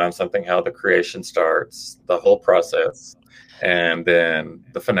you design something, how the creation starts, the whole process, and then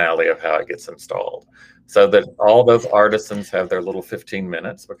the finale of how it gets installed. So that all those artisans have their little 15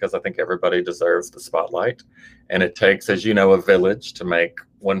 minutes, because I think everybody deserves the spotlight. And it takes, as you know, a village to make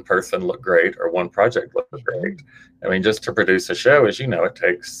one person look great or one project look great. I mean, just to produce a show, as you know, it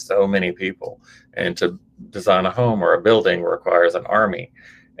takes so many people. And to design a home or a building requires an army.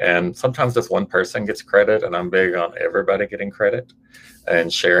 And sometimes just one person gets credit, and I'm big on everybody getting credit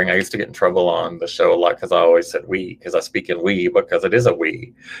and sharing. I used to get in trouble on the show a lot because I always said we, because I speak in we, because it is a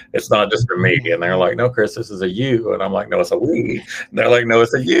we. It's not just for me. And they're like, no, Chris, this is a you. And I'm like, no, it's a we. And they're like, no,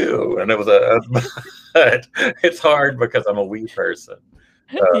 it's a you. And it was but it's hard because I'm a we person.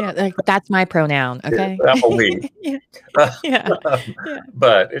 Yeah, like that's my pronoun. Okay. I'm a we. Yeah. Yeah. Yeah.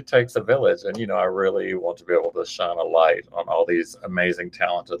 But it takes a village, and I really want to be able to shine a light on all these amazing,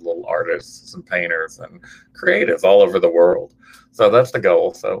 talented little artists and painters and creatives all over the world. So that's the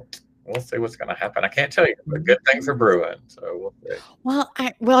goal. So we'll see what's going to happen. I can't tell you, but good things are brewing. So we'll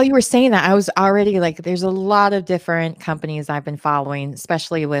see. Well, you were saying that I was already like, there's a lot of different companies I've been following,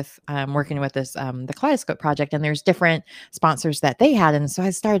 especially with working with this the Kaleidoscope project, and there's different sponsors that they had, and so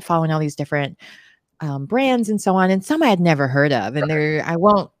I started following all these different brands and so on, and some I had never heard of, and I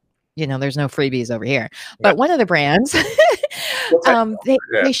won't, there's no freebies over here, but one of the brands.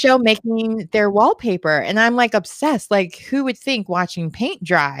 They show making their wallpaper, and I'm like obsessed. Like, who would think watching paint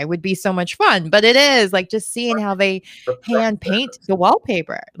dry would be so much fun? But it is, like, just seeing how they hand paint the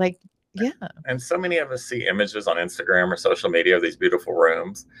wallpaper. Like, yeah. And so many of us see images on Instagram or social media of these beautiful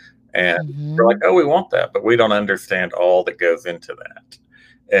rooms, and we're like, oh, we want that, but we don't understand all that goes into that,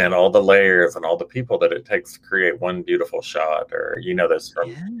 and all the layers and all the people that it takes to create one beautiful shot. Or this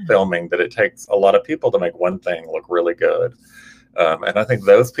from filming, that it takes a lot of people to make one thing look really good. And I think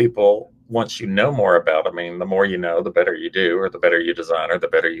those people, once you know more about, the more you know, the better you do, or the better you design, or the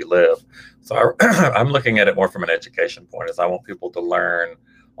better you live. So I'm looking at it more from an education point, as I want people to learn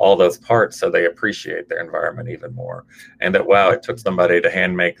all those parts so they appreciate their environment even more. And that, wow, it took somebody to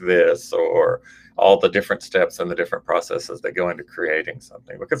hand make this, or all the different steps and the different processes that go into creating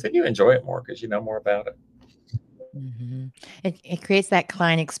something, because then you enjoy it more because you know more about it. It creates that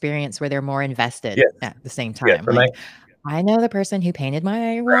client experience where they're more invested at the same time. Like, I know the person who painted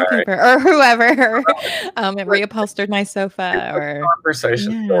my wallpaper, or whoever, reupholstered my sofa, or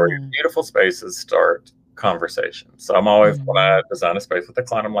conversation story. Beautiful spaces start conversations. So I'm always, when I design a space with a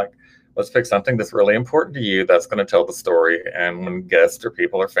client, I'm like, let's pick something that's really important to you that's going to tell the story. And when guests or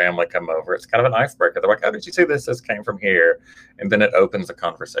people or family come over, it's kind of an icebreaker. They're like, how did you see this? This came from here. And then it opens a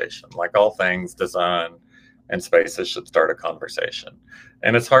conversation. Like all things, design and spaces should start a conversation.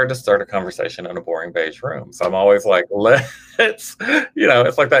 And it's hard to start a conversation in a boring beige room. So I'm always like, it's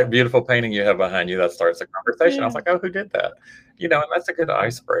like that beautiful painting you have behind you that starts a conversation. I was like, oh, who did that? And that's a good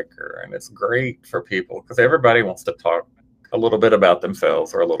icebreaker. And it's great for people because everybody wants to talk a little bit about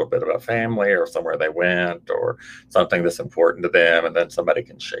themselves, or a little bit about family, or somewhere they went, or something that's important to them, and then somebody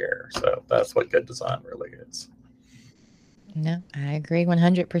can share. So that's what good design really is. No, I agree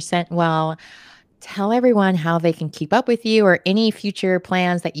 100%. Well, tell everyone how they can keep up with you, or any future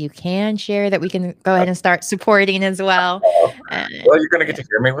plans that you can share that we can go ahead and start supporting as well. Well, you're going to get to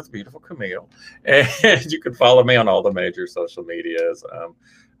hear me with beautiful Camille, and you can follow me on all the major social medias.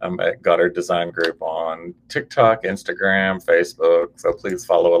 I'm at Goddard Design Group on TikTok, Instagram, Facebook. So please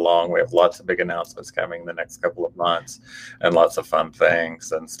follow along. We have lots of big announcements coming the next couple of months, and lots of fun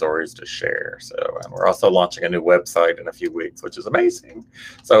things and stories to share. So, and we're also launching a new website in a few weeks, which is amazing.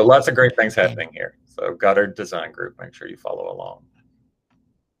 So lots of great things happening here. So Goddard Design Group, make sure you follow along.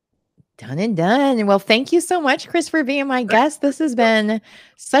 Done and done. Well, thank you so much, Chris, for being my guest. This has been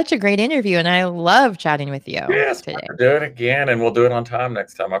such a great interview, and I love chatting with you. Yes, today. We'll do it again, and we'll do it on time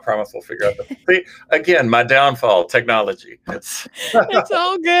next time. I promise we'll figure out see, again, my downfall, technology. It's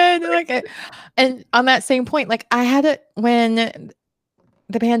all good. And on that same point, like, I had it when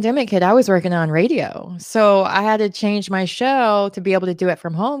the pandemic hit. I was working on radio, so I had to change my show to be able to do it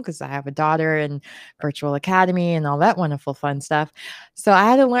from home because I have a daughter and virtual academy and all that wonderful fun stuff. So I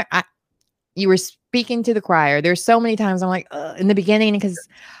had to learn. You were speaking to the choir. There's so many times I'm like, in the beginning, because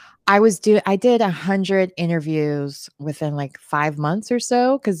I did 100 interviews within like 5 months or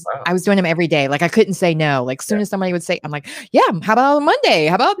so, because I was doing them every day. Like, I couldn't say no. Like, as soon as somebody would say, I'm like, yeah, how about on Monday?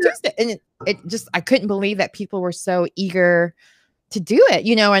 How about Tuesday? And it just, I couldn't believe that people were so eager to do it,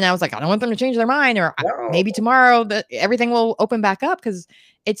 and I was like, I don't want them to change their mind, or maybe tomorrow everything will open back up. Because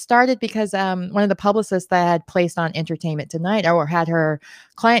it started because one of the publicists that had placed on Entertainment Tonight, or had her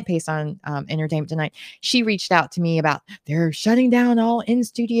client placed on Entertainment Tonight, she reached out to me about they're shutting down all in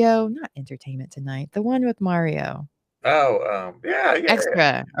studio, not Entertainment Tonight, the one with Mario.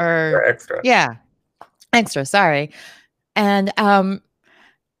 Extra. Extra. Sorry. And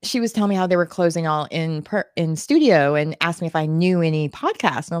she was telling me how they were closing all in studio, and asked me if I knew any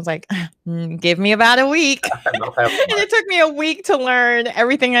podcasts. And I was like, give me about a week. And it took me a week to learn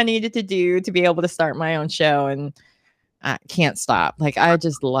everything I needed to do to be able to start my own show. And I can't stop. Like, I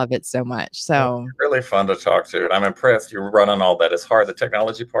just love it so much. So it's really fun to talk to. And I'm impressed you're running all that. It's hard. The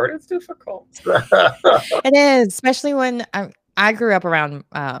technology part is difficult. It is, especially when I grew up around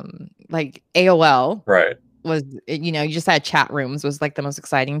like AOL. Right. Was, you just had chat rooms, was like the most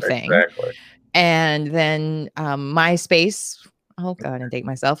exciting thing. Exactly. And then MySpace, oh God, I date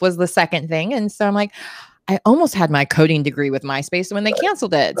myself, was the second thing. And so I'm like, I almost had my coding degree with MySpace when they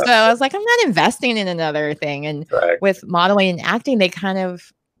canceled it. So I was like, I'm not investing in another thing. And with modeling and acting, they kind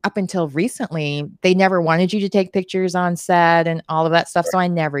of, up until recently, they never wanted you to take pictures on set and all of that stuff. So I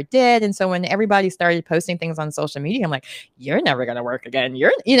never did. And so when everybody started posting things on social media, I'm like, you're never going to work again.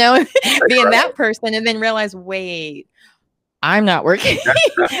 You're, you know, being that person, and then realize, wait, I'm not working.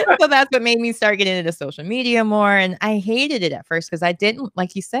 So that's what made me start getting into social media more. And I hated it at first because I didn't,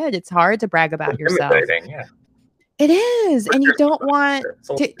 like you said, it's hard to brag about yourself. Yeah. It is. And you don't want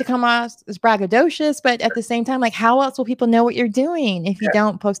to come off as braggadocious, but at the same time, like, how else will people know what you're doing if you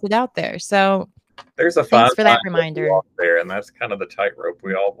don't post it out there? So there's a thanks for that reminder there. And that's kind of the tightrope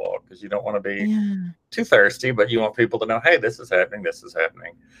we all walk, because you don't want to be too thirsty, but you want people to know, hey, this is happening. This is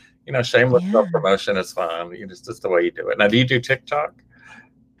happening. You know, shameless self-promotion is fun. You just the way you do it. Now, do you do TikTok?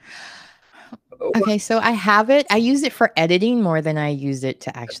 Okay, so I have it. I use it for editing more than I use it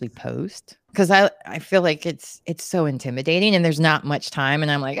to actually post, because I feel like it's so intimidating and there's not much time. And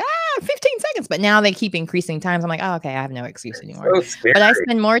I'm like, 15 seconds. But now they keep increasing times. I'm like, oh, okay, I have no excuse anymore. So but I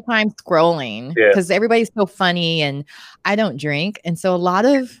spend more time scrolling because everybody's so funny and I don't drink. And so a lot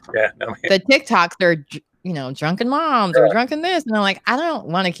of the TikToks are, you know, drunken moms or drunken this. And I'm like, I don't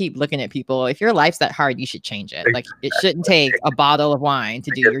want to keep looking at people. If your life's that hard, you should change it. Like, it shouldn't take a bottle of wine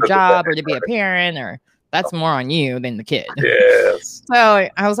to do your job or to be a parent, or that's more on you than the kid. Yes. So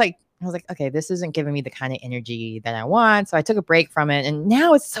I was like, okay, this isn't giving me the kind of energy that I want. So I took a break from it, and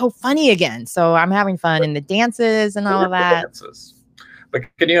now it's so funny again. So I'm having fun in the dances and all of that. But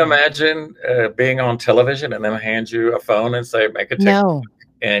can you imagine being on television and then hand you a phone and say, make a TikTok,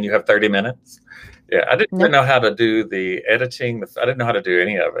 and you have 30 minutes? Yeah, I didn't even know how to do the editing. I didn't know how to do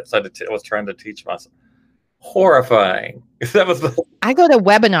any of it. So I was trying to teach myself. Horrifying. That was I go to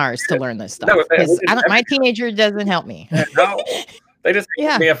webinars to learn this stuff because my teenager doesn't help me. No, they just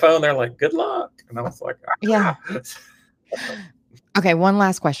give me a phone. They're like, good luck. And I was like, Okay, one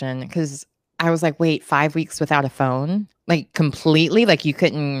last question, because I was like, wait, 5 weeks without a phone? Like, completely? Like, you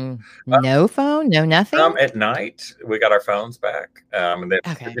couldn't, no phone, no nothing? At night, we got our phones back. And then,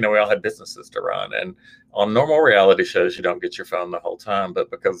 you know, we all had businesses to run. And on normal reality shows, you don't get your phone the whole time. But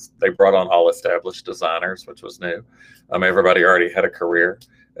because they brought on all established designers, which was new, everybody already had a career.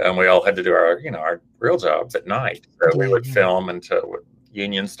 And we all had to do our, you know, our real jobs at night. So we would film until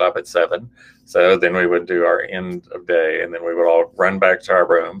union stop at 7. So then we would do our end of day, and then we would all run back to our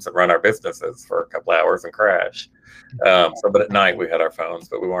rooms and run our businesses for a couple hours and crash. But at night we had our phones,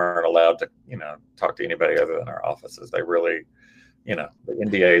 but we weren't allowed to, you know, talk to anybody other than our offices. They really, you know, the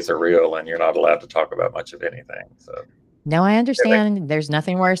NDAs are real, and you're not allowed to talk about much of anything. So no, I understand. There's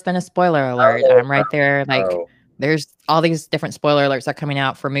nothing worse than a spoiler alert. I'm right there. Like, there's all these different spoiler alerts are coming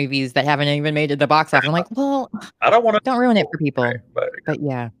out for movies that haven't even made it to the box office. I'm like, well, I don't ruin it for people. But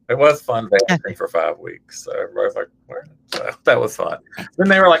yeah, it was fun dancing for 5 weeks. So everybody's like, where? So that was fun. Then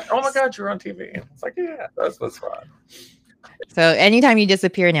they were like, oh my God, you're on TV. And it's like, yeah, that was fun. So anytime you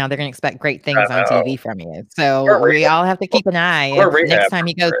disappear now, they're going to expect great things on TV from you. So we all have to keep an eye. Next time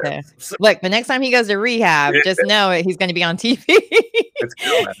he goes the next time he goes to rehab, just know he's going to be on TV.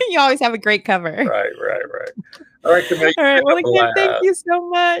 You always have a great cover. Right. All right, Camille. All right. Well, again, thank you so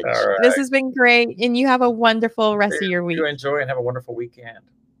much. This has been great. And you have a wonderful rest of your week. You enjoy and have a wonderful weekend.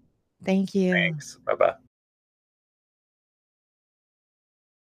 Thank you. Thanks. Bye-bye.